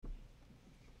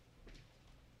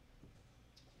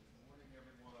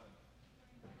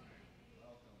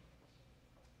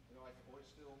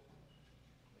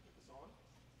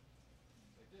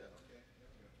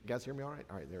guys hear me all right?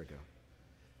 All right, there we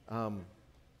go.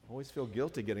 Always feel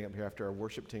guilty getting up here after our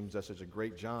worship team does such a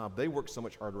great job. They work so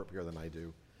much harder up here than I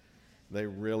do. They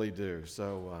really do.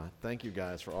 So thank you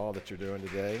guys for all that you're doing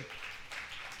today.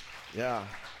 Yeah.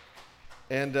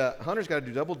 And Hunter's got to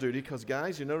do double duty because,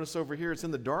 guys, you notice over here it's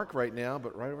in the dark right now,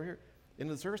 but right over here in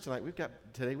the service tonight, we've got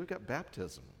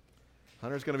baptism.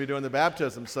 Hunter's going to be doing the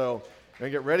baptism, so we're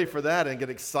going to get ready for that and get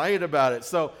excited about it.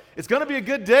 So it's going to be a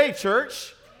good day,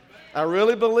 church. I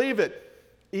really believe it.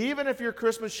 Even if your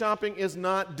Christmas shopping is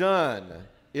not done,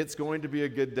 it's going to be a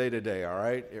good day today, all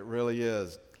right? It really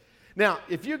is. Now,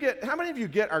 how many of you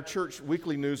get our church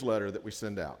weekly newsletter that we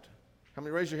send out? How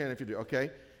many? Raise your hand if you do,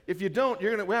 okay? If you don't,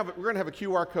 we're going to have a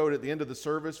QR code at the end of the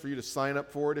service for you to sign up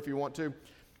for it if you want to.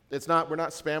 We're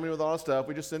not spamming with all the stuff.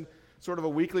 We just send sort of a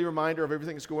weekly reminder of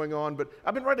everything that's going on. But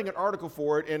I've been writing an article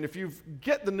for it, and if you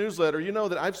get the newsletter, you know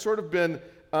that I've sort of been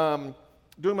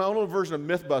doing my own little version of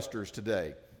Mythbusters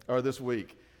today, or this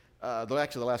week.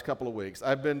 Actually, the last couple of weeks.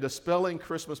 I've been dispelling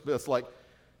Christmas myths like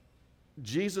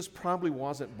Jesus probably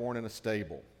wasn't born in a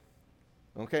stable.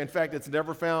 Okay, in fact, it's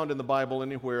never found in the Bible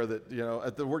anywhere that,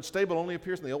 the word stable only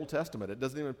appears in the Old Testament. It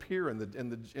doesn't even appear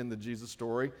in the Jesus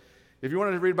story. If you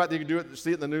wanted to read about it, you can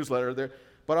see it in the newsletter there.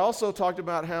 But I also talked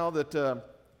about how that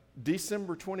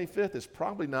December 25th is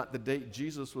probably not the date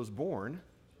Jesus was born,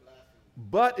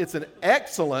 but it's an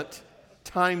excellent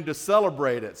time to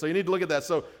celebrate it. So you need to look at that.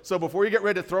 So before you get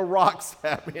ready to throw rocks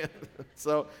at me,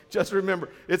 so just remember,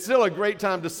 it's still a great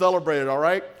time to celebrate it, all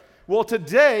right? Well,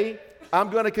 today, I'm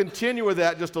going to continue with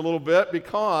that just a little bit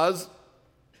because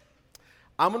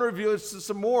I'm going to review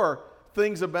some more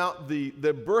things about the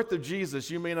birth of Jesus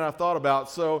you may not have thought about.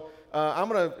 So I'm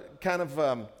going to kind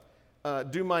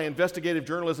of do my investigative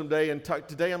journalism day, and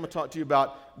today I'm going to talk to you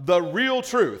about the real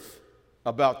truth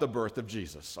about the birth of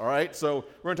Jesus, all right? So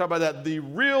we're going to talk about that, the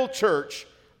real church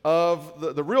of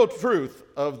the real truth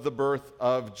of the birth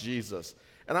of Jesus.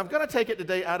 And I'm going to take it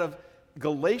today out of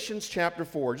Galatians chapter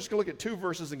 4. Just going to look at two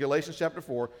verses in Galatians chapter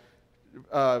 4,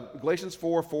 Galatians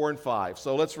 4, 4, and 5.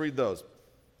 So let's read those.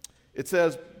 It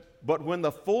says, "But when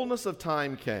the fullness of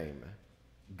time came,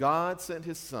 God sent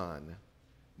his Son,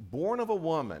 born of a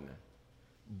woman,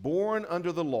 born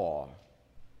under the law,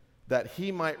 that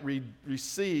he might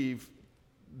receive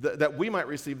that we might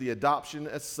receive the adoption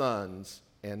as sons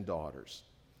and daughters."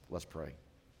 Let's pray.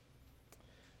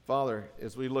 Father,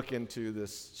 as we look into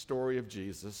this story of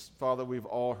Jesus, Father, we've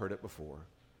all heard it before.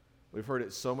 We've heard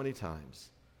it so many times.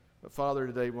 But Father,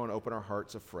 today we want to open our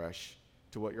hearts afresh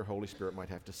to what your Holy Spirit might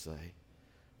have to say.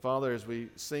 Father, as we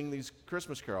sing these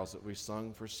Christmas carols that we've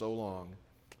sung for so long,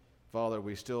 Father,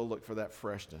 we still look for that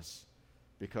freshness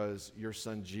because your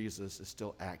Son Jesus is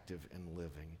still active and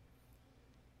living.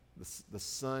 The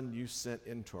Son you sent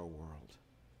into our world,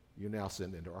 you now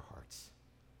send into our hearts.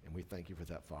 And we thank you for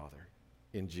that, Father.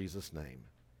 In Jesus' name,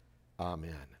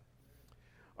 amen.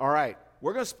 All right,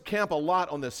 we're going to camp a lot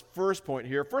on this first point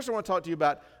here. First, I want to talk to you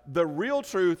about the real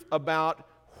truth about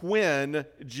when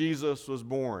Jesus was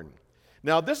born.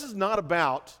 Now, this is not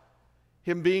about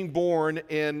him being born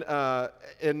on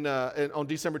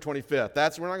December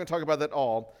 25th. We're not going to talk about that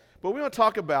all. But we want to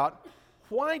talk about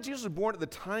why Jesus was born at the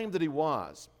time that he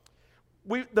was.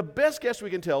 The best guess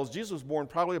we can tell is Jesus was born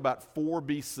probably about 4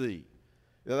 BC.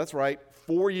 Yeah, that's right,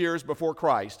 4 years before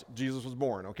Christ, Jesus was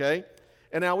born, okay?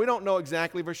 And now we don't know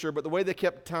exactly for sure, but the way they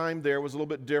kept time there was a little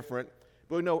bit different.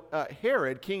 But we know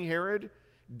King Herod,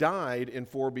 died in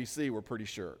 4 BC, we're pretty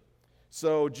sure.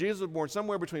 So Jesus was born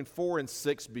somewhere between 4 and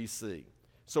 6 BC.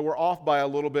 So we're off by a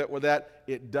little bit with that.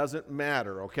 It doesn't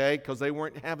matter, okay? Because they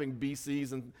weren't having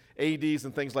BCs and ADs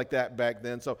and things like that back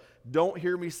then. So don't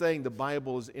hear me saying the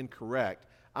Bible is incorrect.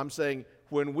 I'm saying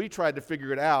when we tried to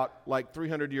figure it out like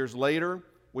 300 years later,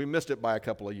 we missed it by a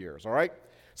couple of years, all right?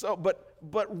 So, but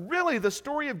really the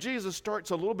story of Jesus starts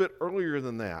a little bit earlier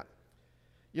than that.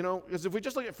 Because if we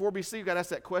just look at 4 BC, you've got to ask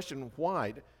that question,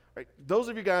 why? Right? Those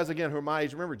of you guys, again, who are my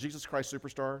age, remember Jesus Christ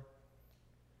Superstar?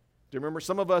 Do you remember?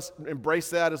 Some of us embrace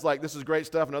that as like, this is great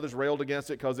stuff, and others railed against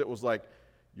it because it was like,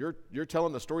 you're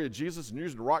telling the story of Jesus and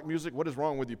using rock music? What is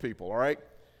wrong with you people, all right?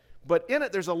 But in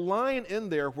it, there's a line in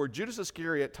there where Judas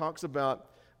Iscariot talks about,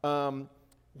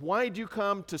 why do you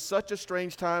come to such a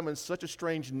strange time and such a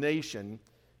strange nation?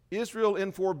 Israel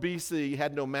in 4 BC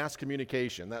had no mass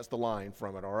communication. That's the line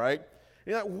from it, all right?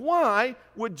 Why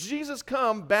would Jesus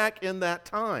come back in that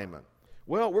time?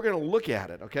 Well, we're going to look at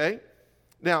it, okay?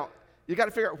 Now, you got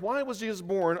to figure out why was Jesus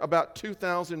born about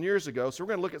 2,000 years ago. So we're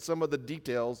going to look at some of the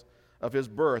details of his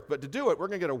birth. But to do it, we're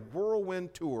going to get a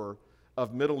whirlwind tour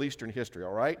of Middle Eastern history,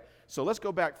 all right? So let's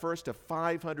go back first to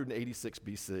 586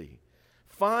 BC.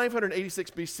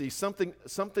 586 BC,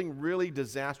 something really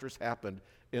disastrous happened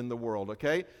in the world,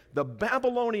 okay? The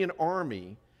Babylonian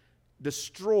army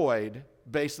destroyed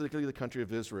basically the country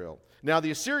of Israel. Now,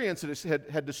 the Assyrians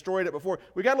had destroyed it before.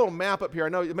 We got a little map up here. I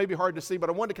know it may be hard to see, but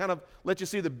I wanted to kind of let you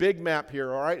see the big map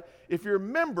here, all right? If you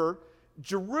remember,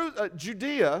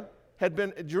 Judea had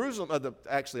been, Jerusalem,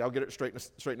 actually, I'll get it straight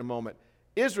in a moment.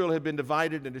 Israel had been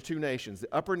divided into two nations,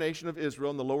 the upper nation of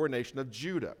Israel and the lower nation of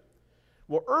Judah.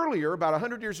 Well, earlier, about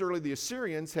 100 years earlier, the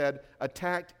Assyrians had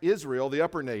attacked Israel, the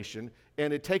upper nation,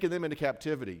 and had taken them into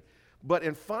captivity. But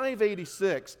in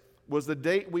 586 was the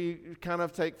date we kind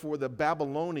of take for the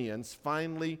Babylonians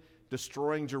finally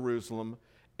destroying Jerusalem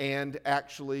and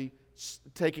actually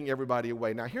taking everybody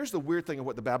away. Now, here's the weird thing of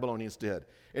what the Babylonians did.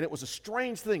 And it was a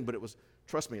strange thing, but it was,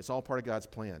 trust me, it's all part of God's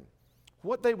plan.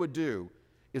 What they would do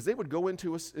is they would go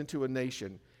into a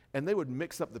nation and they would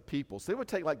mix up the people. So they would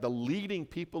take like the leading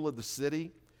people of the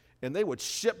city and they would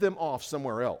ship them off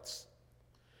somewhere else.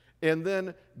 And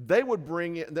then they would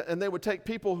bring in, and they would take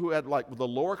people who had like the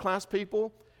lower class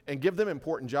people and give them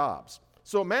important jobs.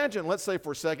 So imagine, let's say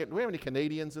for a second, do we have any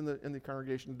Canadians in the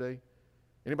congregation today?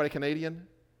 Anybody Canadian?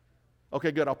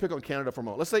 Okay, good. I'll pick on Canada for a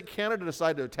moment. Let's say Canada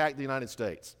decided to attack the United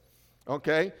States.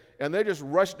 Okay? And they just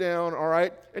rush down, all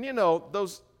right? And you know,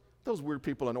 those weird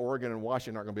people in Oregon and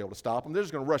Washington aren't going to be able to stop them. They're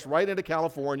just going to rush right into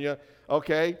California,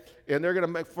 okay? And they're going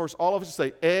to make first all of us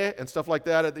say and stuff like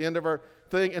that at the end of our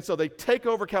thing. And so they take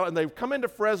over California, and they come into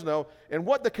Fresno. And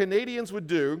what the Canadians would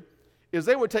do is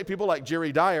they would take people like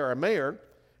Jerry Dyer, our mayor,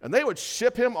 and they would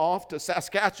ship him off to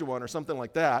Saskatchewan or something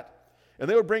like that. And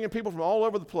they would bring in people from all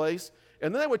over the place.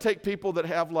 And then they would take people that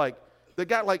have like, they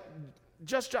got like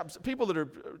just jobs, people that are,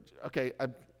 okay,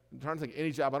 I'm trying to think of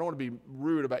any job. I don't want to be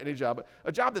rude about any job, but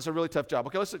a job that's a really tough job.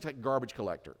 Okay, let's take garbage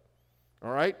collector,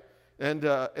 all right? And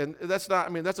that's not, I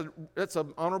mean, that's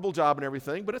an honorable job and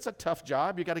everything, but it's a tough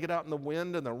job. You got to get out in the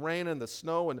wind and the rain and the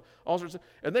snow and all sorts of,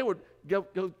 and they would go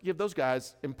give those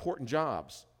guys important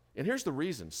jobs. And here's the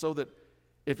reason, so that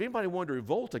if anybody wanted to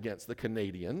revolt against the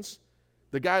Canadians,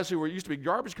 the guys who used to be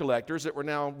garbage collectors that were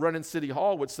now running City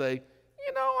Hall would say,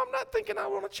 you know, I'm not thinking I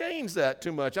want to change that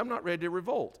too much. I'm not ready to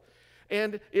revolt.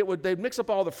 And they'd mix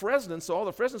up all the Fresnans, so all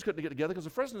the Fresnans couldn't get together because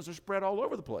the Fresnans are spread all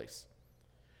over the place.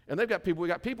 And we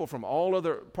got people from all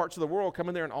other parts of the world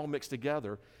coming there and all mixed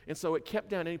together. And so it kept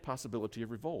down any possibility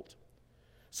of revolt.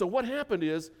 So what happened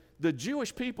is the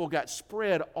Jewish people got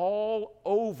spread all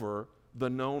over the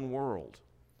known world.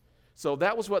 So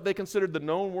that was what they considered the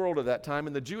known world at that time,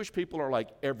 and the Jewish people are like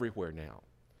everywhere now.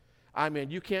 I mean,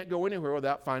 you can't go anywhere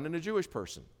without finding a Jewish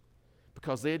person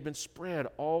because they had been spread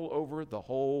all over the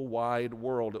whole wide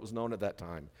world. It was known at that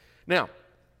time. Now,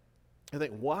 I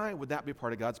think, why would that be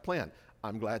part of God's plan?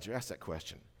 I'm glad you asked that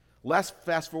question. Let's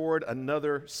fast forward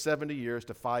another 70 years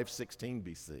to 516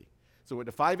 BC. So we're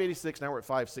at 586, now we're at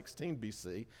 516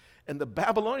 BC, and the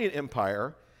Babylonian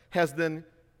Empire has then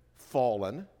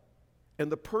fallen,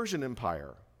 and the Persian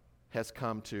Empire has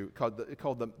come to,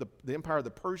 called the Empire of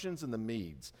the Persians and the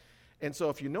Medes. And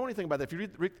so if you know anything about that, if you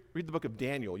read the book of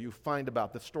Daniel, you find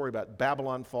about the story about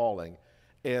Babylon falling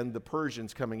and the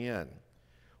Persians coming in.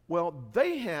 Well,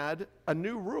 they had a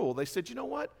new rule. They said, you know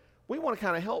what? We want to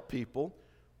kind of help people.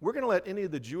 We're going to let any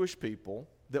of the Jewish people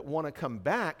that want to come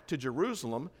back to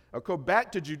Jerusalem or go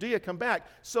back to Judea come back.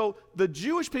 So the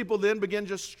Jewish people then begin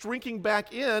just shrinking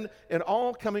back in and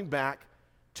all coming back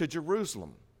to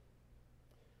Jerusalem.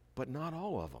 But not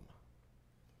all of them.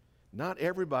 Not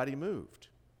everybody moved.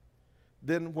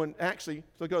 Then when actually,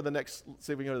 so go to the next,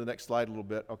 see if we can go to the next slide a little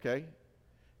bit, okay?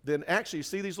 Then actually, you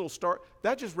see these little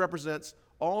that just represents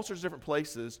all sorts of different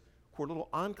places where little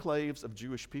enclaves of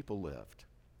Jewish people lived.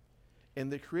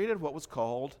 And they created what was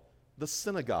called the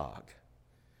synagogue.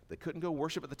 They couldn't go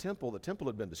worship at the temple. The temple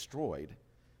had been destroyed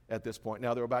at this point.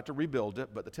 Now they're about to rebuild it,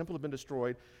 but the temple had been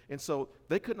destroyed. And so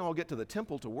they couldn't all get to the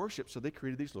temple to worship, so they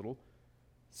created these little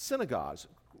synagogues,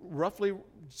 roughly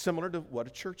similar to what a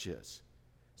church is.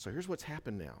 So here's what's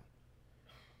happened now.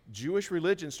 Jewish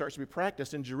religion starts to be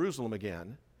practiced in Jerusalem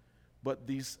again, but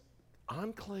these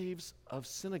enclaves of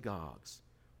synagogues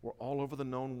were all over the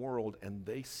known world, and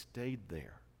they stayed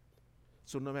there.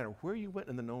 So no matter where you went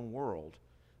in the known world,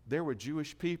 there were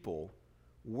Jewish people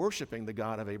worshiping the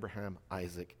God of Abraham,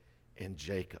 Isaac, and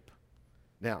Jacob.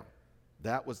 Now,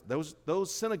 that was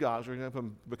those synagogues are going to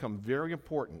become very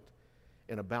important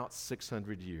in about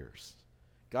 600 years.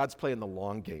 God's playing the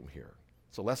long game here.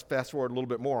 So let's fast forward a little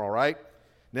bit more, all right?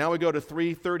 Now we go to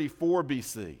 334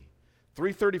 BC.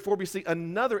 334 BC,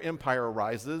 another empire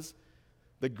arises,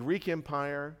 the Greek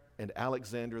Empire and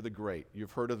Alexander the Great.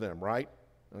 You've heard of them, right?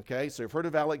 Okay, so you've heard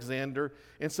of Alexander.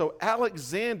 And so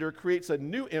Alexander creates a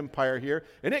new empire here,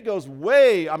 and it goes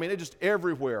it's just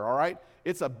everywhere, all right?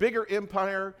 It's a bigger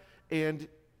empire, and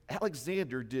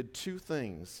Alexander did two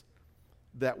things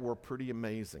that were pretty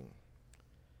amazing.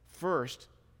 First,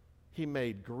 he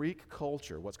made Greek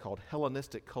culture, what's called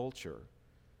Hellenistic culture,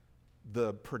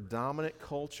 the predominant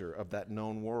culture of that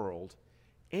known world,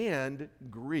 and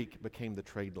Greek became the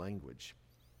trade language.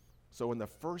 So in the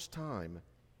first time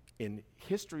in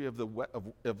history of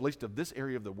at least of this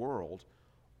area of the world,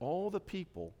 all the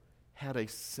people had a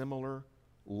similar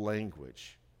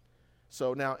language.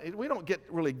 So now we don't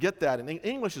really get that, and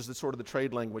English is sort of the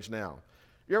trade language now.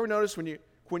 You ever notice when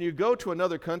you go to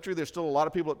another country, there's still a lot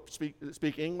of people that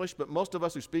speak English, but most of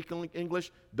us who speak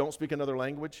English don't speak another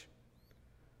language?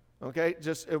 Okay,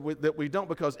 that we don't,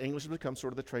 because English has become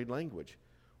sort of the trade language.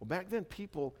 Well, back then,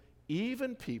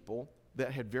 even people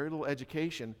that had very little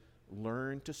education,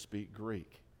 learned to speak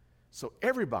Greek. So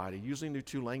everybody usually knew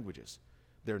two languages,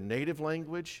 their native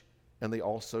language, and they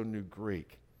also knew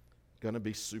Greek. Going to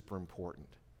be super important.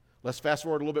 Let's fast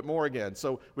forward a little bit more again.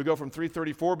 So we go from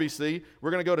 334 BC,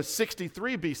 we're going to go to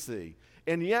 63 BC,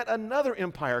 and yet another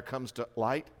empire comes to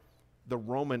light, the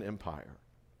Roman Empire.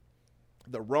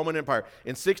 The Roman Empire.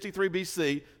 In 63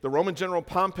 BC, the Roman general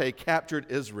Pompey captured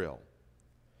Israel.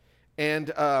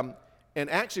 And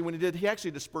actually, when he did, he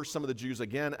actually dispersed some of the Jews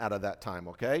again out of that time,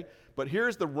 okay? But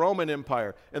here's the Roman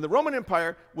Empire. And the Roman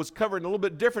Empire was covered in a little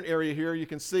bit different area here. You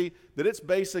can see that it's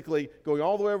basically going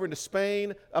all the way over into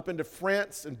Spain, up into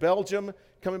France and Belgium,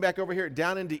 coming back over here,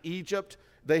 down into Egypt.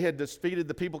 They had defeated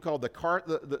the people called the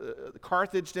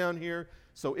Carthage down here.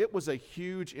 So it was a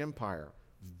huge empire,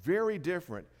 very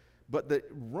different. But the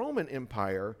Roman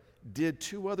Empire did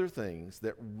two other things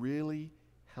that really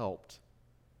helped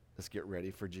us get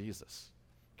ready for Jesus.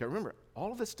 Okay, remember,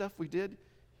 all of this stuff we did,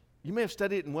 you may have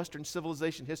studied it in Western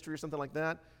civilization history or something like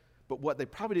that, but what they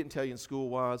probably didn't tell you in school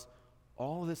was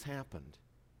all of this happened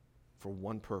for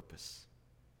one purpose: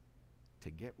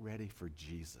 to get ready for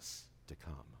Jesus to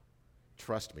come.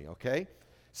 Trust me, okay?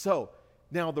 So,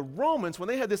 now the Romans, when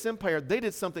they had this empire, they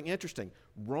did something interesting.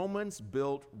 Romans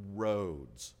built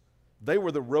roads. They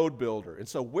were the road builder. And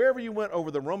so wherever you went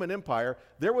over the Roman Empire,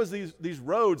 there was these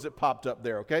roads that popped up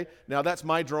there, okay? Now that's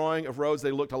my drawing of roads. They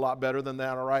looked a lot better than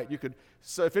that, all right?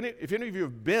 So if any of you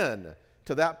have been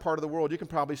to that part of the world, you can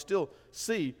probably still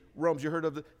see Rome. You heard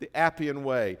of the Appian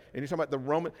Way. And you're talking about the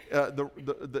Roman,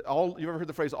 you've ever heard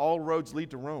the phrase, all roads lead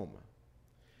to Rome?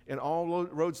 And all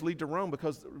roads lead to Rome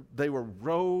because they were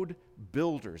road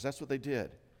builders. That's what they did.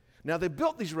 Now they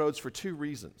built these roads for two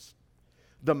reasons.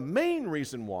 The main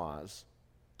reason was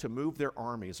to move their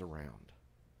armies around.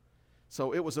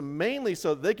 So it was mainly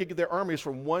so they could get their armies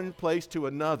from one place to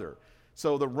another.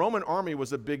 So the Roman army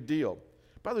was a big deal.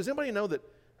 By the way, does anybody know that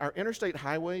our interstate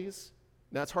highways,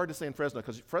 now it's hard to say in Fresno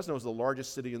because Fresno is the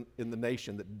largest city in the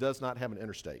nation that does not have an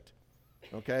interstate.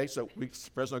 Okay, so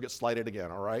Fresno gets slighted again,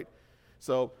 all right?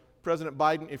 So President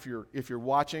Biden, if you're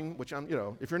watching, which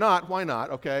if you're not, why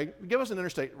not, okay? Give us an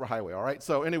interstate highway, all right?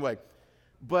 So anyway,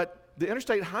 but the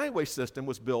interstate highway system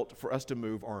was built for us to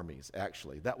move armies,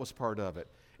 actually. That was part of it.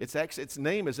 Its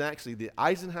name is actually the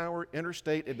Eisenhower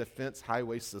Interstate and Defense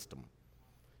Highway System.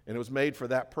 And it was made for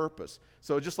that purpose.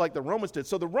 So just like the Romans did.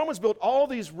 So the Romans built all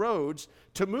these roads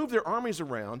to move their armies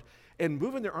around, and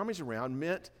moving their armies around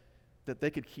meant that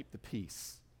they could keep the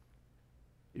peace.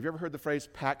 Have you ever heard the phrase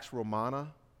Pax Romana?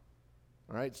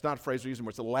 All right, it's not a phrase we use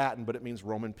anymore. It's a Latin, but it means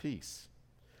Roman peace.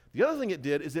 The other thing it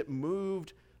did is it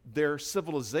moved their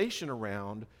civilization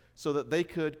around so that they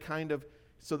could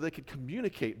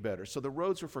communicate better. So the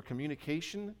roads were for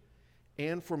communication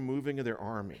and for moving of their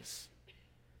armies.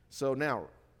 So now,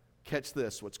 catch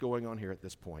this, what's going on here at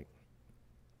this point.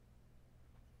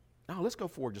 Now let's go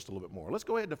forward just a little bit more. Let's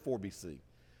go ahead to 4 BC.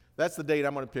 That's the date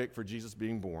I'm going to pick for Jesus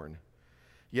being born.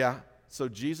 Yeah, so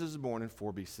Jesus is born in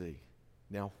 4 BC.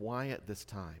 Now, why at this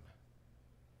time?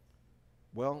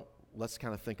 Well, let's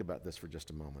kind of think about this for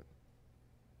just a moment.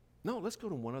 No, let's go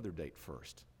to one other date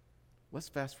first. Let's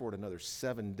fast forward another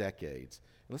 7 decades.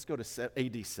 And let's go to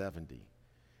AD 70.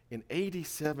 In AD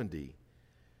 70,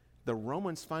 the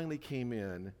Romans finally came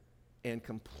in and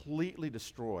completely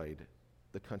destroyed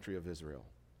the country of Israel.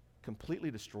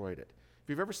 Completely destroyed it. If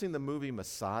you've ever seen the movie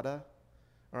Masada,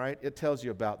 all right, it tells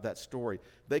you about that story.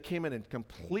 They came in and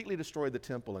completely destroyed the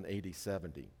temple in AD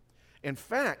 70. In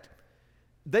fact,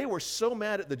 they were so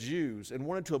mad at the Jews and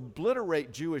wanted to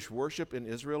obliterate Jewish worship in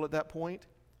Israel at that point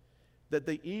that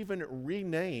they even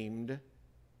renamed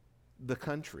the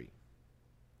country.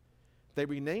 They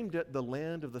renamed it the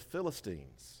land of the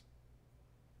Philistines,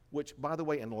 which, by the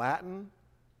way, in Latin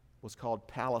was called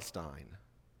Palestine.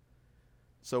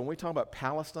 So when we talk about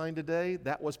Palestine today,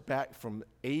 that was back from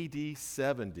AD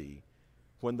 70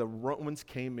 when the Romans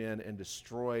came in and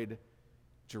destroyed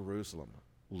Jerusalem,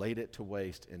 laid it to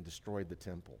waste, and destroyed the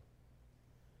temple.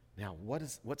 Now,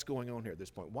 what's going on here at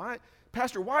this point? Why,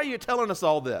 Pastor, why are you telling us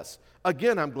all this?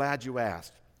 Again, I'm glad you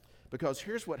asked, because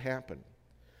here's what happened.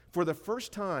 For the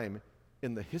first time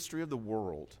in the history of the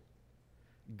world,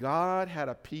 God had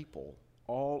a people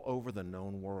all over the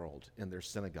known world in their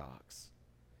synagogues.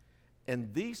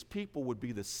 And these people would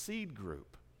be the seed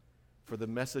group for the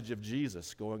message of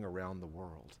Jesus going around the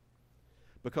world.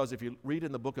 Because if you read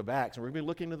in the book of Acts, and we're going to be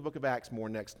looking into the book of Acts more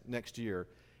next year,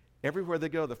 everywhere they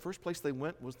go, the first place they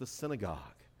went was the synagogue,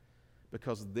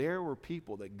 because there were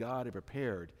people that God had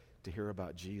prepared to hear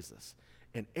about Jesus.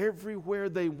 And everywhere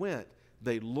they went,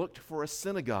 they looked for a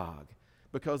synagogue,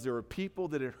 because there were people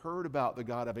that had heard about the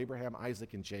God of Abraham,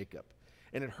 Isaac, and Jacob,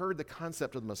 and had heard the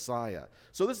concept of the Messiah.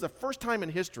 So this is the first time in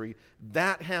history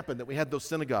that happened, that we had those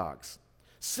synagogues.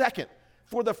 Second,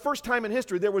 for the first time in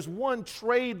history, there was one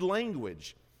trade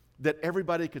language that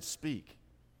everybody could speak.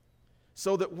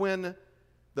 So that when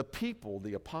the people,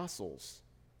 the apostles,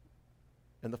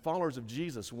 and the followers of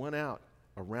Jesus went out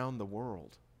around the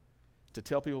world to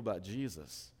tell people about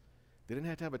Jesus, they didn't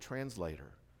have to have a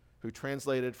translator who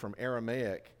translated from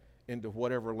Aramaic into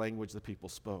whatever language the people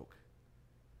spoke.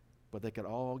 But they could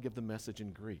all give the message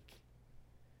in Greek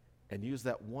and use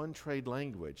that one trade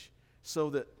language, so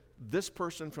that this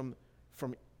person from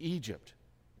Egypt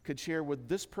could share with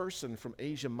this person from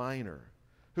Asia Minor,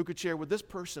 who could share with this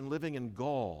person living in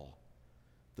Gaul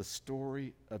the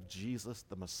story of Jesus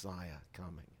the Messiah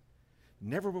coming.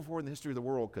 Never before in the history of the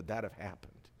world could that have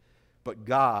happened. But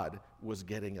God was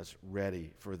getting us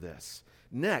ready for this.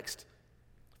 Next,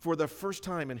 for the first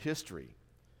time in history,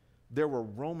 there were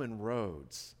Roman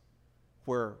roads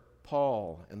where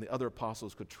Paul and the other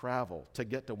apostles could travel to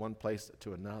get to one place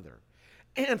to another.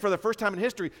 And for the first time in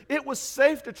history, it was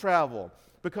safe to travel,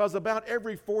 because about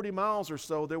every 40 miles or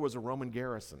so, there was a Roman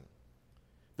garrison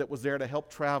that was there to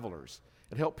help travelers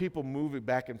and help people move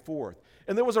back and forth.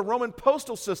 And there was a Roman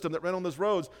postal system that ran on those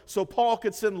roads, so Paul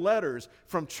could send letters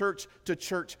from church to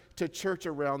church to church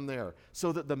around there,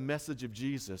 so that the message of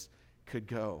Jesus could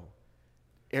go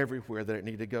everywhere that it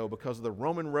needed to go, because of the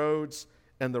Roman roads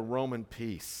and the Roman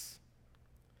peace.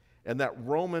 And that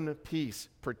Roman peace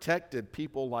protected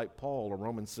people like Paul, a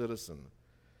Roman citizen,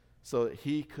 so that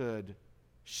he could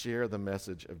share the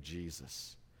message of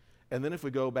Jesus. And then if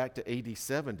we go back to AD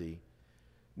 70,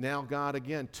 now God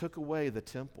again took away the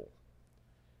temple,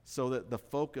 so that the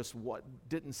focus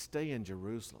didn't stay in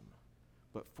Jerusalem,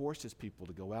 but forced his people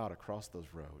to go out across those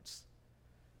roads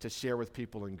to share with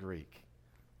people in Greek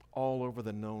all over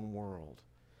the known world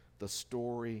the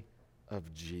story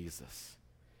of Jesus.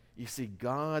 You see,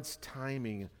 God's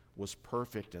timing was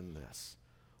perfect in this.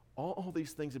 All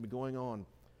these things have been going on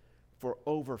for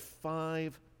over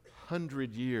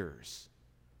 500 years,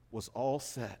 was all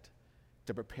set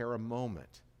to prepare a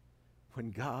moment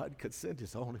when God could send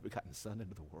his only begotten Son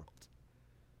into the world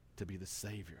to be the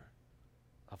Savior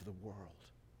of the world.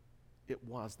 It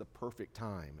was the perfect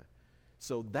time.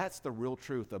 So that's the real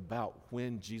truth about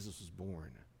when Jesus was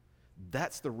born.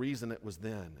 That's the reason it was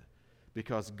then.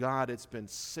 Because God had spent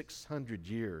 600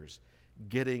 years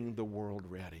getting the world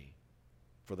ready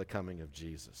for the coming of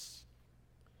Jesus.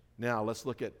 Now, let's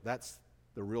look at, that's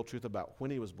the real truth about when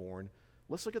he was born.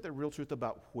 Let's look at the real truth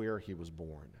about where he was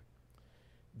born.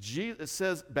 It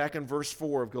says back in verse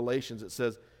 4 of Galatians, it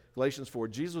says, Galatians 4,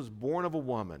 Jesus was born of a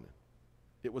woman.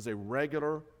 It was a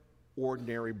regular,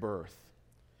 ordinary birth.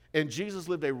 And Jesus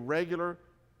lived a regular,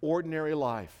 ordinary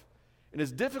life. And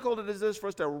as difficult as it is for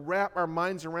us to wrap our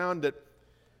minds around it,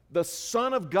 the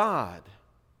Son of God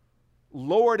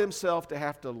lowered himself to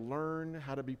have to learn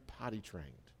how to be potty trained.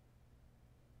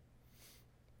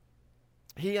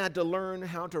 He had to learn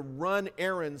how to run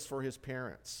errands for his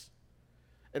parents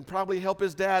and probably help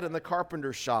his dad in the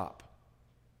carpenter shop.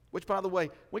 Which, by the way,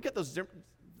 we get those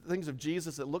things of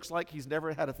Jesus, it looks like he's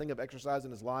never had a thing of exercise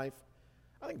in his life.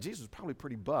 I think Jesus was probably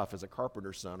pretty buff as a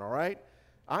carpenter's son, all right?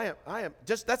 I am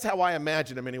just, that's how I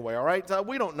imagine him anyway, all right?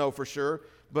 We don't know for sure,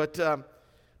 but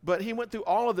he went through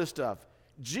all of this stuff.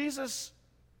 Jesus,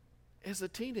 as a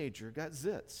teenager, got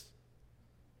zits,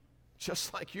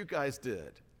 just like you guys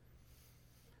did.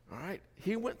 All right?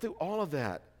 He went through all of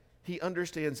that. He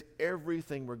understands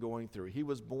everything we're going through. He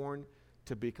was born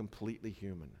to be completely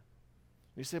human.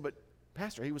 You say, but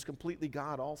Pastor, he was completely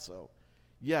God also.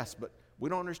 Yes, but we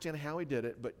don't understand how he did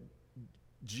it, but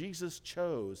Jesus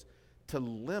chose to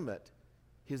limit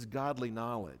his godly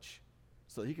knowledge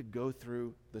so that he could go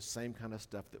through the same kind of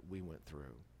stuff that we went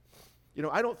through.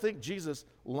 I don't think Jesus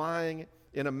lying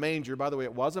in a manger, by the way,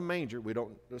 it was a manger,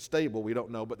 a stable, we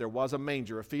don't know, but there was a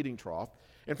manger, a feeding trough.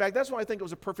 In fact, that's why I think it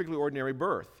was a perfectly ordinary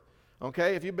birth.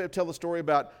 Okay, if you tell the story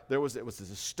about it was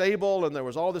this stable and there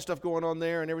was all this stuff going on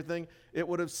there and everything, it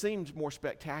would have seemed more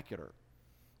spectacular.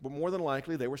 But more than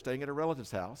likely, they were staying at a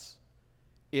relative's house,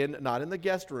 not in the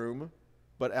guest room,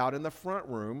 but out in the front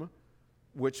room,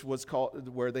 which was called,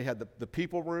 where they had the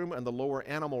people room and the lower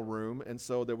animal room. And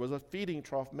so there was a feeding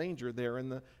trough manger there in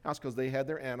the house because they had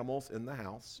their animals in the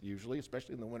house, usually,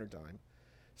 especially in the wintertime.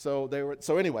 So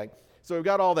anyway, so we've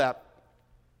got all that.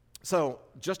 So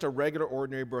just a regular,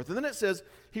 ordinary birth. And then it says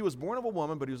he was born of a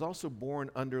woman, but he was also born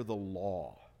under the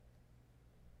law.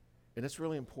 And it's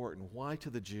really important. Why to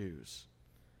the Jews?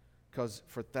 Because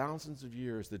for thousands of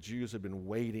years, the Jews had been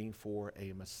waiting for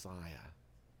a Messiah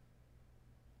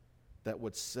that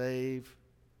would save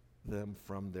them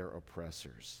from their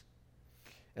oppressors.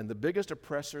 And the biggest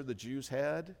oppressor the Jews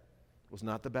had was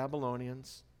not the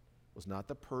Babylonians, was not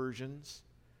the Persians,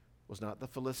 was not the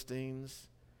Philistines,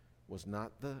 was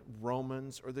not the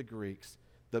Romans or the Greeks.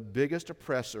 The biggest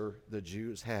oppressor the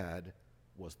Jews had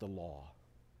was the law.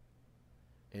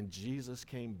 And Jesus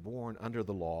came born under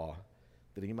the law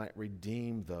that he might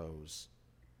redeem those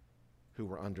who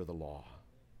were under the law.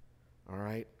 All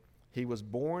right? He was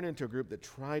born into a group that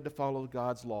tried to follow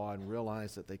God's law and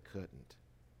realized that they couldn't.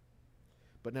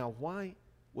 But now, why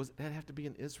was that have to be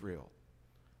in Israel?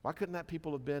 Why couldn't that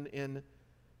people have been in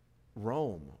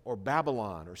Rome or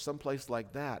Babylon or someplace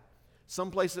like that?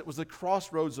 Someplace that was the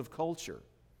crossroads of culture.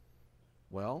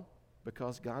 Well,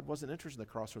 because God wasn't interested in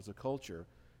the crossroads of culture,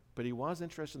 but he was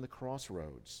interested in the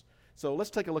crossroads. So let's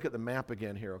take a look at the map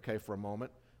again here, okay, for a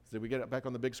moment. Did we get it back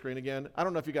on the big screen again? I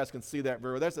don't know if you guys can see that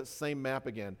very well. There's that same map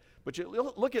again. But you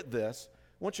look at this.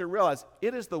 I want you to realize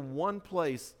it is the one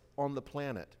place on the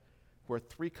planet where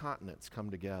 3 continents come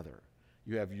together.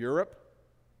 You have Europe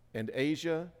and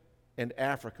Asia and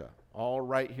Africa all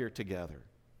right here together.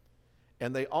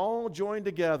 And they all join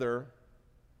together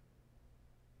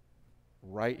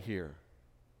right here,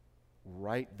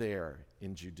 right there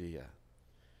in Judea.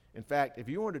 In fact, if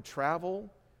you wanted to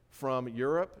travel from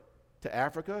Europe to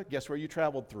Africa, guess where you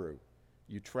traveled through?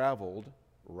 You traveled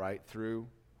right through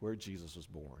where Jesus was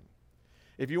born.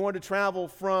 If you wanted to travel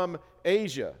from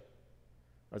Asia,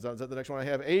 is that the next one I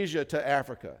have? Asia to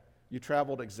Africa, you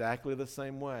traveled exactly the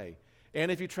same way.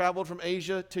 And if you traveled from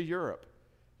Asia to Europe,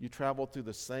 you traveled through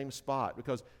the same spot,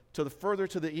 because further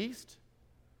to the east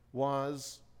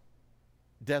was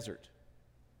desert.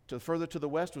 Further to the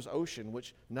west was ocean,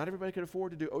 which not everybody could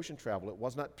afford to do ocean travel. It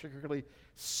was not particularly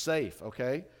safe,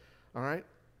 okay? All right?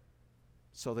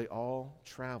 So they all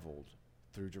traveled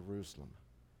through Jerusalem.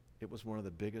 It was one of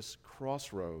the biggest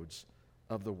crossroads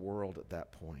of the world at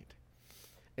that point.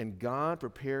 And God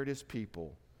prepared his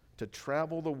people to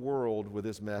travel the world with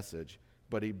his message,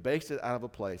 but he based it out of a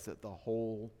place that the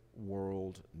whole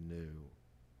world knew.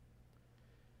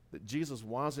 That Jesus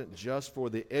wasn't just for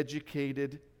the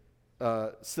educated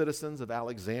citizens of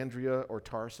Alexandria or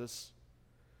Tarsus,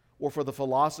 or for the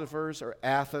philosophers or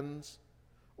Athens,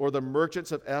 or the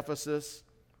merchants of Ephesus,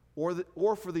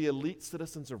 or for the elite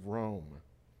citizens of Rome.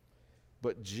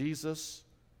 But Jesus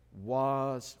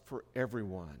was for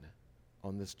everyone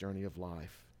on this journey of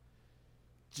life.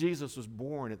 Jesus was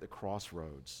born at the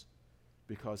crossroads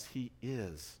because he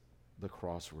is the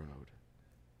crossroad.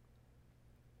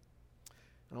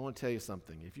 And I want to tell you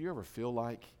something. If you ever feel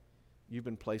like you've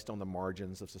been placed on the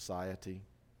margins of society,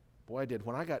 boy, I did.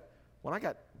 When I got, I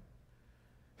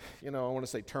want to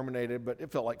say terminated, but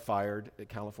it felt like fired at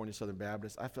California Southern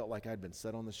Baptist. I felt like I'd been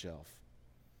set on the shelf.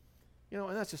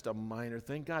 And that's just a minor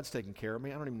thing. God's taking care of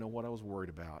me. I don't even know what I was worried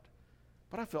about.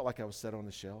 But I felt like I was set on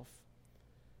the shelf.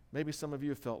 Maybe some of you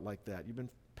have felt like that. You've been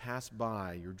passed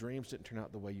by. Your dreams didn't turn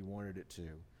out the way you wanted it to.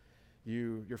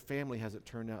 Your family hasn't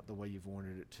turned out the way you've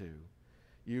wanted it to.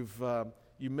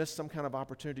 You missed some kind of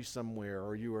opportunity somewhere,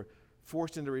 or you were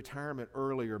forced into retirement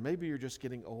early, or maybe you're just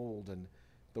getting old and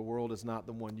the world is not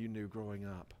the one you knew growing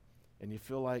up, and you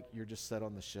feel like you're just set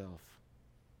on the shelf.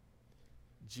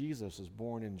 Jesus was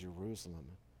born in Jerusalem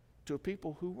to a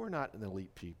people who were not an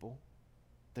elite people.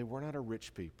 They were not a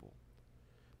rich people.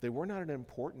 They were not an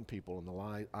important people in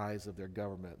the eyes of their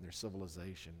government and their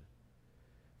civilization.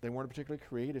 They weren't a particularly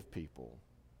creative people.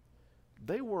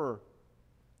 They were,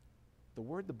 the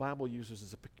word the Bible uses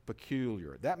is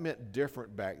peculiar. That meant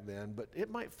different back then, but it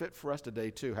might fit for us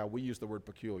today too, how we use the word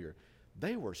peculiar.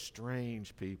 They were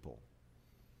strange people.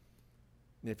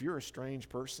 And if you're a strange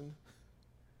person,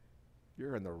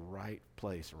 you're in the right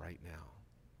place right now,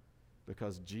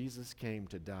 because Jesus came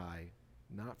to die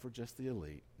not for just the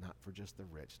elite, not for just the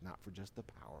rich, not for just the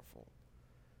powerful,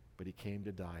 but he came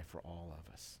to die for all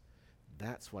of us.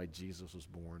 That's why Jesus was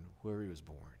born where he was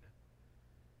born,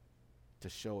 to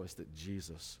show us that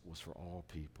Jesus was for all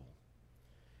people.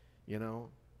 You know,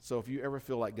 so if you ever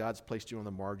feel like God's placed you on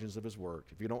the margins of his work,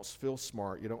 if you don't feel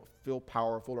smart, you don't feel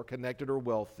powerful or connected or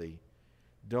wealthy,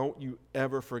 don't you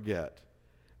ever forget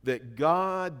that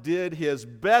God did his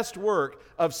best work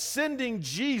of sending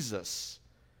Jesus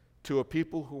to a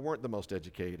people who weren't the most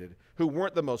educated, who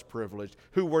weren't the most privileged,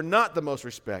 who were not the most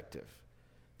respected.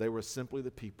 They were simply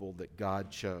the people that God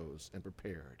chose and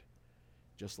prepared,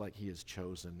 just like he has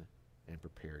chosen and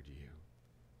prepared you,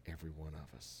 every one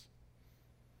of us.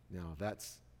 Now,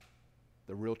 that's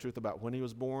the real truth about when he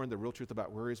was born, the real truth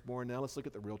about where he was born. Now let's look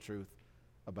at the real truth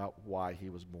about why he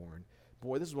was born.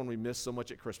 Boy, this is one we miss so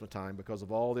much at Christmas time because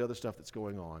of all the other stuff that's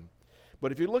going on.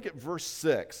 But if you look at verse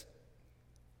 6,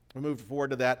 we move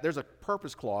forward to that. There's a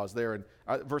purpose clause there in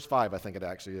verse 5, I think it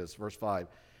actually is, verse 5.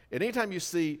 And anytime you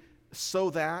see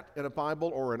so that in a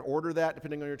Bible or an order that,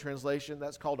 depending on your translation,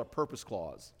 that's called a purpose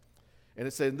clause. And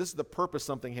it's saying this is the purpose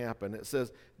something happened. It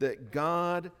says that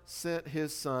God sent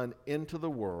his son into the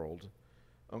world,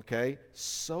 okay,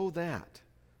 so that,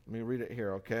 let me read it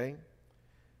here, okay,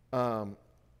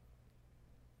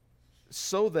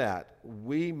 so that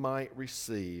we might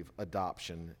receive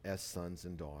adoption as sons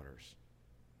and daughters,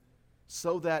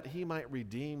 so that he might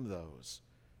redeem those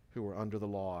who were under the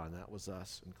law, and that was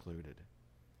us included.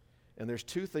 And there's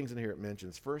two things in here it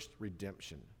mentions. First,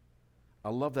 redemption. I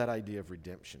love that idea of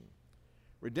redemption.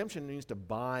 Redemption means to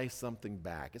buy something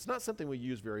back. It's not something we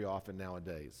use very often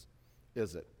nowadays,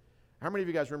 is it? How many of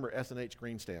you guys remember S&H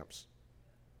green stamps?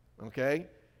 Okay?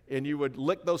 And you would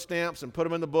lick those stamps and put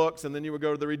them in the books, and then you would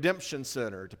go to the redemption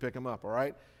center to pick them up, all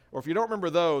right? Or if you don't remember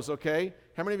those, okay,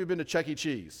 how many of you have been to Chuck E.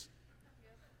 Cheese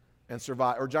and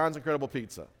survived, or John's Incredible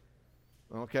Pizza?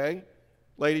 Okay?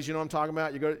 Ladies, you know what I'm talking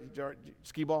about? You go to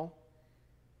skee ball?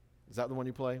 Is that the one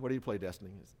you play? What do you play,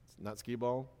 Destiny? It's not skee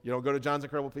ball? You don't go to John's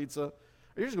Incredible Pizza?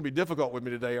 You're just going to be difficult with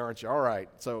me today, aren't you? All right,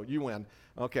 so you win.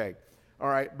 Okay, all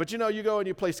right. But you know, you go and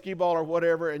you play skee ball or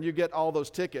whatever, and you get all those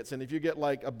tickets. And if you get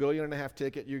like $1.5 billion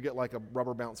ticket, you get like a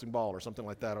rubber bouncing ball or something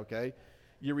like that, okay?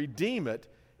 You redeem it,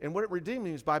 and what it redeems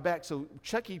means buy back. So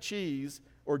Chuck E. Cheese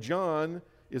or John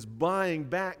is buying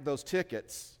back those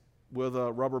tickets with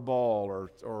a rubber ball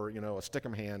or you know, a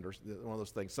stick-em hand or one of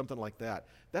those things, something like that.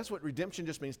 That's what redemption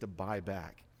just means, to buy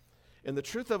back. And the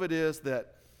truth of it is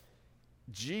that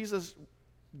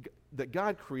that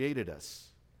God created us,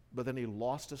 but then he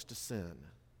lost us to sin.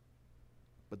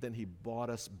 But then he bought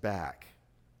us back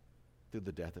through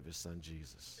the death of his son,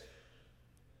 Jesus.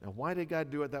 Now, why did God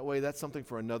do it that way? That's something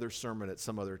for another sermon at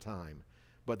some other time.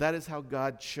 But that is how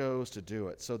God chose to do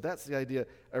it. So that's the idea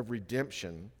of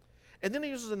redemption. And then he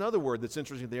uses another word that's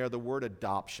interesting there, the word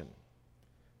adoption.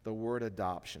 The word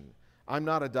adoption. I'm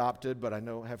not adopted, but I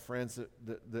have friends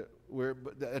that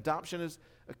adoption is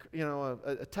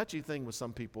a touchy thing with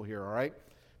some people here, all right?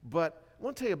 But I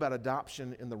want to tell you about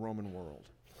adoption in the Roman world.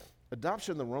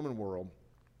 Adoption in the Roman world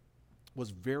was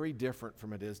very different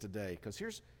from it is today.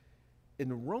 Because in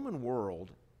the Roman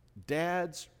world,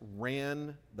 dads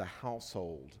ran the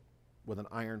household with an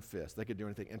iron fist. They could do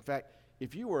anything. In fact,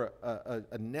 if you were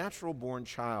a natural-born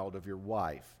child of your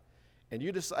wife and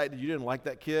you decided you didn't like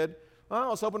that kid, I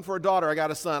was hoping for a daughter, I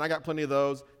got a son, I got plenty of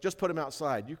those, just put him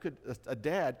outside. A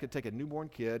dad could take a newborn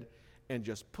kid and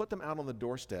just put them out on the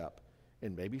doorstep,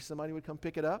 and maybe somebody would come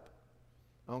pick it up,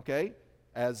 okay?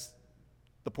 As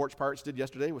the Porch Pirates did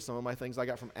yesterday with some of my things I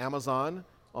got from Amazon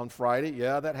on Friday.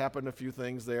 Yeah, that happened, a few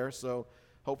things there, so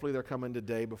hopefully they're coming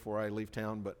today before I leave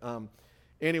town. But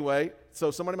anyway,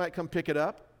 so somebody might come pick it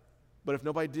up, but if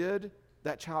nobody did,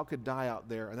 that child could die out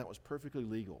there, and that was perfectly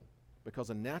legal because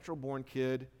a natural-born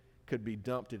kid could be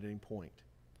dumped at any point.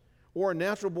 Or a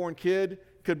natural-born kid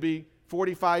could be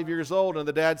 45 years old, and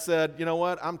the dad said, you know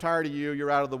what, I'm tired of you, you're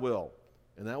out of the will.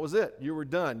 And that was it. You were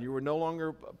done. You were no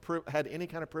longer had any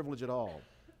kind of privilege at all.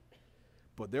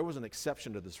 But there was an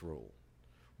exception to this rule.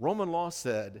 Roman law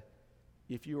said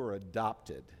if you were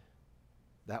adopted,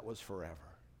 that was forever.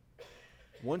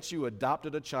 Once you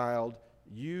adopted a child,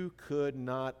 you could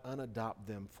not unadopt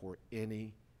them for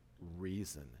any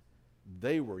reason.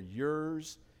 They were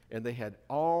yours, and they had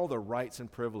all the rights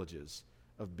and privileges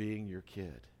of being your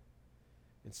kid.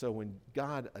 And so when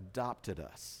God adopted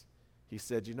us, he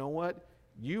said, you know what?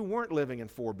 You weren't living in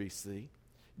 4 BC.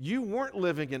 You weren't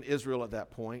living in Israel at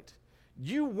that point.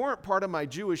 You weren't part of my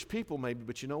Jewish people maybe,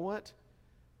 but you know what?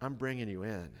 I'm bringing you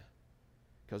in.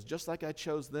 Because just like I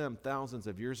chose them thousands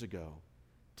of years ago,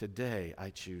 today I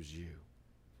choose you.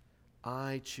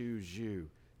 I choose you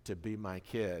to be my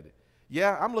kid.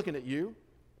 Yeah, I'm looking at you.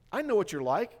 I know what you're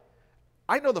like.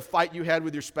 I know the fight you had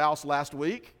with your spouse last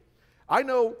week. I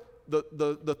know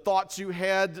the thoughts you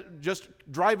had just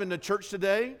driving to church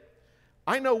today.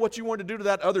 I know what you wanted to do to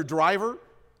that other driver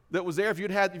that was there if you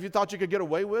thought you could get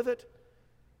away with it.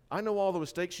 I know all the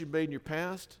mistakes you made in your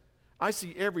past. I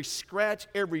see every scratch,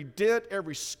 every dent,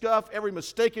 every scuff, every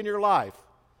mistake in your life.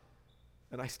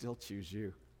 And I still choose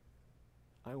you.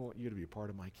 I want you to be a part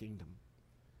of my kingdom.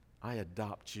 I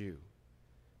adopt you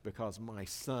because my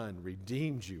son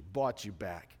redeemed you, bought you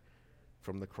back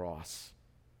from the cross.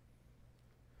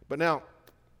 But now,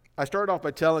 I started off by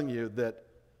telling you that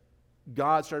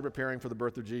God started preparing for the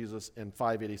birth of Jesus in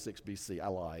 586 BC. I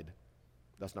lied.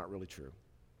 That's not really true.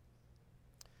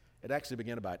 It actually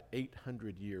began about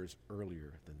 800 years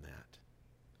earlier than that.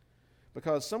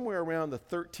 Because somewhere around the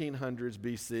 1300s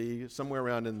BC, somewhere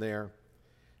around in there,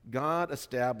 God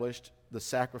established the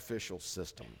sacrificial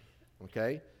system,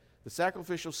 okay? The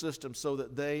sacrificial system so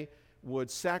that they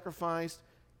would sacrifice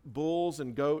bulls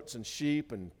and goats and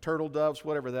sheep and turtle doves,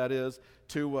 whatever that is,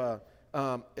 to,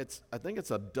 I think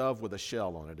it's a dove with a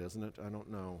shell on it, isn't it? I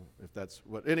don't know if that's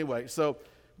what, anyway, so,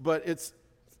 but it's,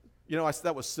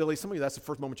 that was silly. Some of you, that's the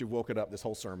first moment you've woken up this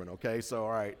whole sermon, okay? So,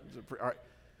 all right.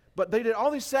 But they did all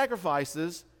these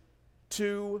sacrifices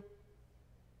to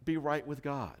be right with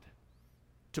God,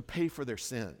 to pay for their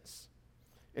sins.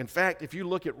 In fact, if you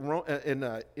look at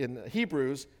in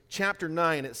Hebrews chapter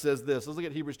 9, it says this. Let's look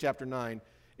at Hebrews chapter 9.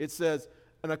 It says,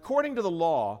 and according to the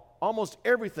law, almost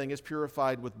everything is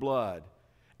purified with blood.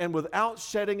 And without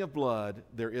shedding of blood,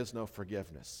 there is no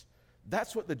forgiveness.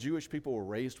 That's what the Jewish people were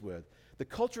raised with. The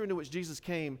culture into which Jesus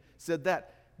came said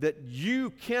that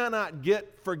you cannot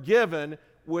get forgiven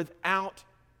without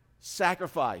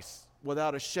sacrifice,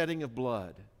 without a shedding of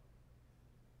blood.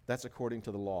 That's according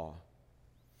to the law.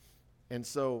 And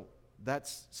so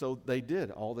they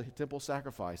did all the temple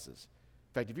sacrifices.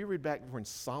 In fact, if you read back when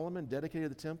Solomon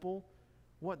dedicated the temple,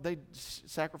 they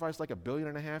sacrificed like 1.5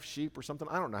 billion sheep or something.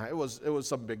 I don't know. It was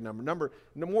some big number.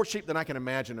 More sheep than I can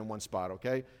imagine in one spot,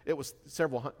 okay? It was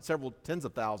several tens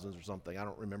of thousands or something. I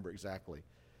don't remember exactly.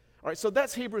 All right, so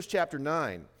that's Hebrews chapter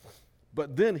 9.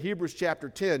 But then Hebrews chapter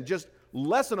 10, just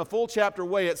less than a full chapter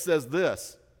away, it says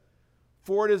this.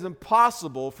 For it is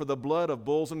impossible for the blood of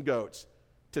bulls and goats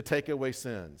to take away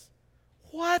sins.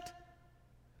 What?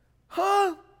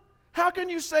 Huh? How can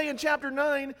you say in chapter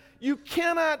 9 you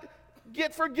cannot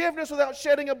get forgiveness without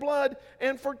shedding of blood?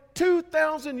 And for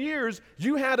 2,000 years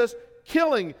you had us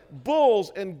killing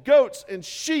bulls and goats and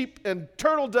sheep and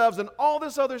turtle doves and all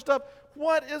this other stuff.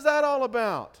 What is that all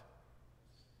about?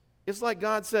 It's like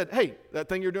God said, hey, that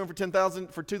thing you're doing for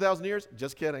 2,000 years?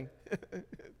 Just kidding.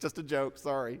 Just a joke,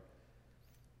 sorry.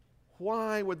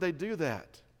 Why would they do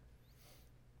that?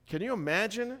 Can you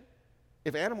imagine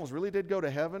if animals really did go to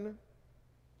heaven,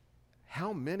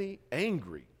 how many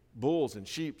angry bulls and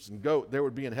sheep and goat there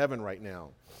would be in heaven right now?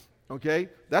 Okay?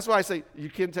 That's why I say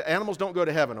animals don't go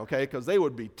to heaven, okay? Because they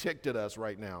would be ticked at us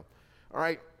right now. All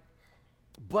right?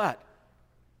 But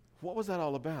what was that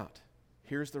all about?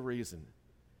 Here's the reason.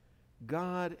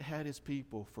 God had his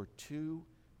people for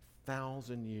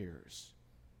 2,000 years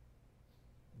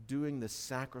doing the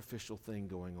sacrificial thing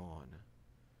going on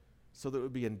so that it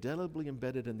would be indelibly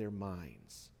embedded in their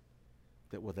minds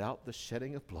that without the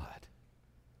shedding of blood,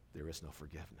 there is no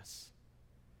forgiveness.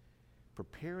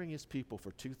 Preparing his people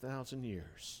for 2,000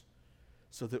 years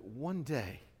so that one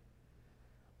day,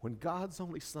 when God's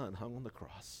only Son hung on the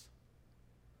cross,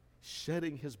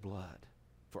 shedding his blood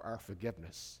for our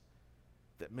forgiveness,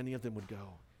 that many of them would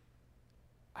go,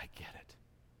 I get it.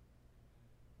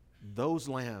 Those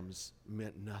lambs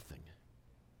meant nothing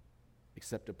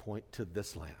except to point to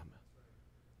this lamb,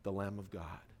 the Lamb of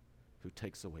God, who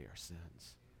takes away our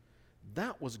sins.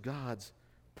 That was God's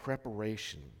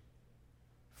preparation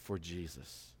for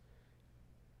Jesus.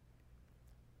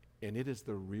 And it is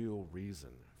the real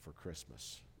reason for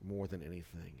Christmas, more than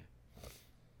anything,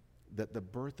 that the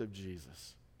birth of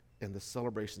Jesus and the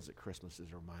celebrations at Christmas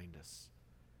is remind us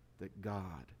that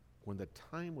God, when the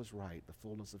time was right, the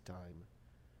fullness of time,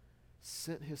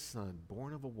 sent his Son,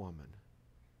 born of a woman,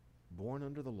 born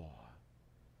under the law,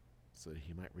 so that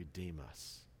he might redeem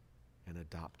us and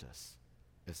adopt us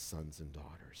as sons and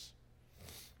daughters.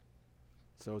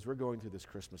 So as we're going through this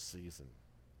Christmas season,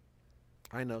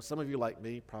 I know some of you, like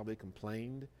me, probably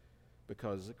complained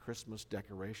because the Christmas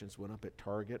decorations went up at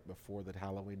Target before the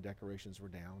Halloween decorations were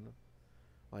down.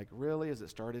 Like, really? Has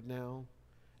it started now?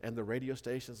 And the radio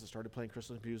stations have started playing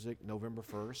Christmas music November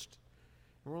 1st.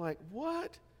 And we're like,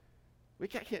 what? We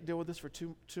can't deal with this for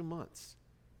two months.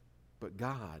 But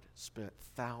God spent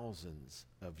thousands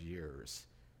of years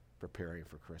preparing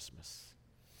for Christmas.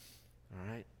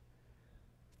 All right?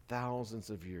 thousands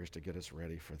of years to get us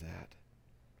ready for that.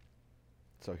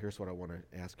 So here's what I want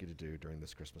to ask you to do during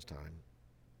this Christmas time.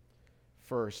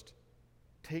 First,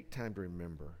 take time to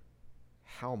remember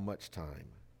how much time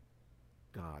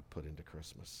God put into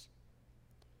Christmas.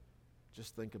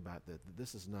 Just think about that.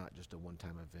 This is not just a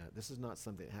one-time event. This is not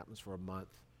something that happens for a month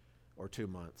or 2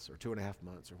 months or 2.5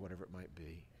 months or whatever it might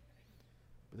be.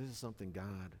 But this is something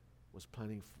God was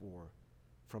planning for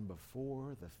from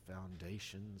before the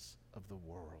foundations of the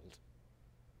world.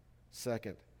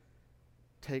 Second,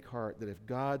 take heart that if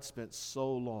God spent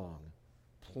so long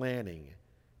planning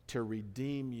to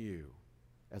redeem you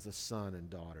as a son and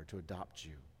daughter, to adopt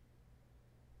you,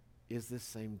 is this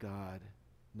same God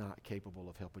not capable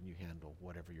of helping you handle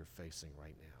whatever you're facing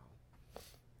right now?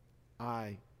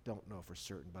 I don't know for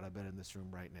certain, but I bet in this room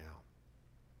right now,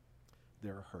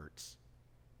 there are hurts,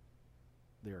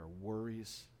 there are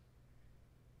worries,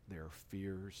 there are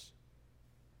fears.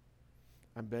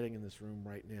 I'm betting in this room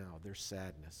right now, there's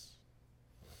sadness.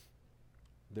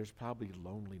 There's probably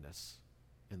loneliness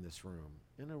in this room.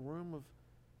 In a room of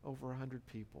over 100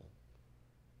 people,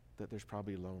 that there's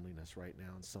probably loneliness right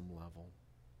now on some level.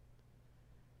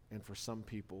 And for some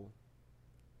people,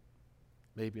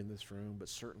 maybe in this room, but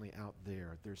certainly out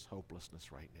there, there's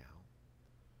hopelessness right now.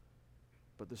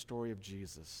 But the story of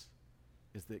Jesus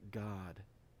is that God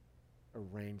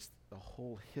arranged the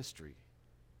whole history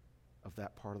of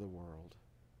that part of the world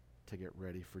to get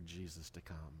ready for Jesus to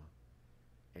come.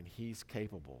 And he's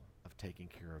capable of taking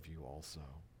care of you also.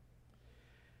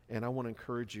 And I want to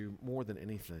encourage you more than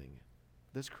anything,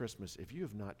 this Christmas, if you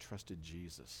have not trusted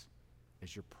Jesus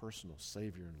as your personal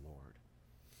Savior and Lord.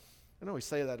 I know we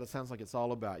say that, it sounds like it's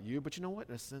all about you, but you know what?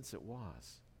 In a sense, it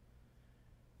was.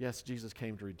 Yes, Jesus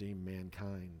came to redeem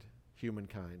mankind,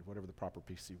 humankind, whatever the proper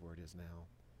PC word is now.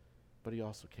 But he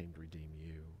also came to redeem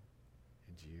you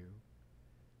and you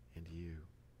and you.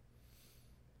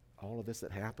 All of this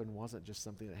that happened wasn't just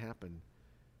something that happened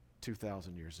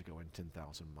 2,000 years ago and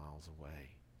 10,000 miles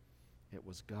away. It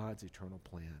was God's eternal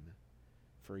plan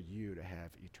for you to have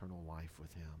eternal life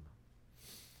with him.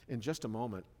 In just a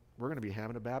moment, we're going to be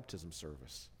having a baptism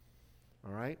service.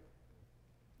 All right?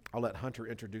 I'll let Hunter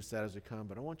introduce that as we come,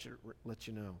 but I want you to let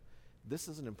you know this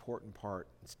is an important part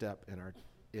and step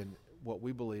in what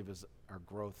we believe is our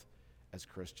growth as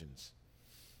Christians.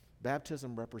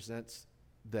 Baptism represents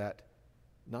that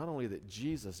not only that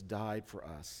Jesus died for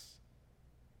us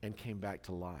and came back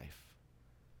to life,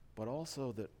 but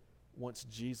also that once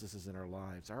Jesus is in our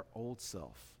lives, our old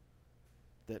self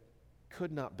that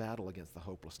could not battle against the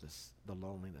hopelessness, the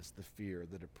loneliness, the fear,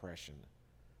 the depression,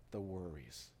 the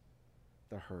worries,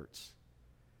 the hurts,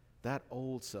 that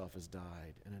old self has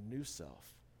died, and a new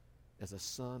self, as a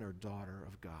son or daughter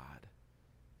of God,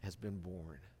 has been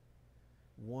born.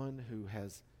 One who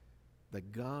has the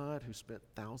God who spent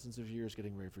thousands of years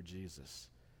getting ready for Jesus,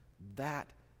 that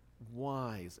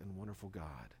wise and wonderful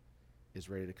God is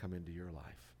ready to come into your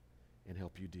life and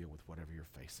help you deal with whatever you're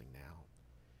facing now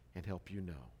and help you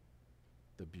know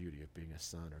the beauty of being a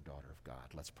son or daughter of God.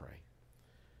 Let's pray.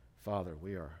 Father,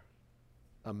 we are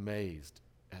amazed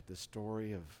at the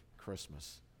story of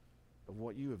Christmas, of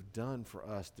what you have done for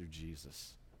us through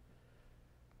Jesus.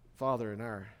 Father, in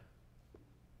our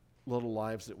little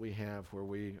lives that we have where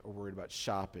we are worried about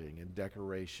shopping and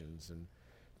decorations and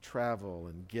travel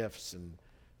and gifts and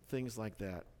things like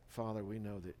that, Father, we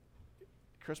know that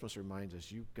Christmas reminds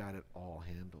us you've got it all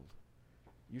handled.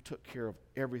 You took care of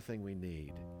everything we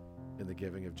need in the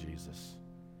giving of Jesus.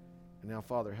 And now,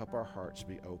 Father, help our hearts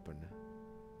be open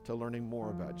to learning more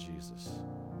about Jesus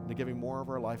and to giving more of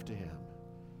our life to him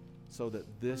so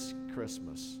that this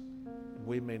Christmas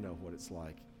we may know what it's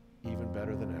like, even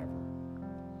better than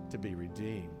ever, to be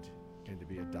redeemed and to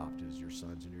be adopted as your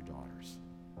sons and your daughters.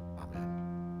 Amen.